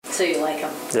So you like him?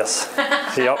 Yes.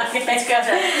 Yep. That's good.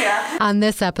 Yeah. On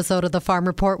this episode of the Farm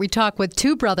Report, we talk with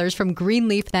two brothers from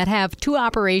Greenleaf that have two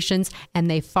operations and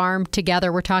they farm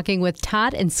together. We're talking with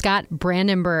Todd and Scott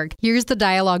Brandenburg. Here's the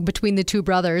dialogue between the two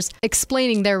brothers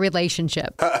explaining their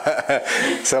relationship.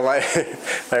 So my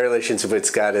relationship with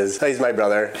Scott is, he's my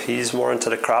brother. He's more into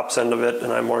the crops end of it,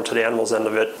 and I'm more into the animals end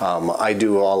of it. I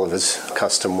do all of his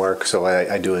custom work, so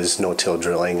I do his no-till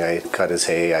drilling. I cut his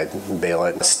hay, I bale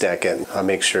it, stack it. I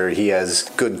make sure he has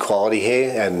good quality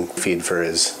hay and feed for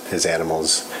his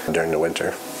animals during the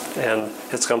winter. And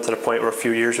it's come to the point where a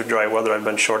few years of dry weather I've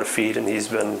been short of feed, and he's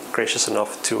been gracious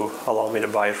enough to allow me to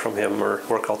buy it from him or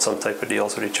work out some type of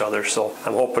deals with each other. So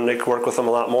I'm hoping to work with him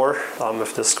a lot more.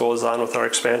 If this goes on with our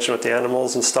expansion with the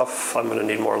animals and stuff, I'm going to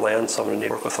need more land, so I'm going to need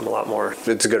to work with him a lot more.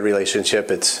 It's a good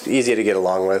relationship. It's easy to get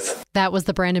along with. That was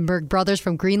the Brandenburg brothers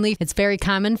from Greenleaf. It's very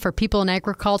common for people in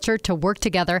agriculture to work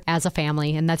together as a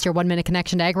family. And that's your 1 Minute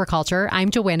Connection to Agriculture. I'm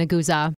Joanna Guza.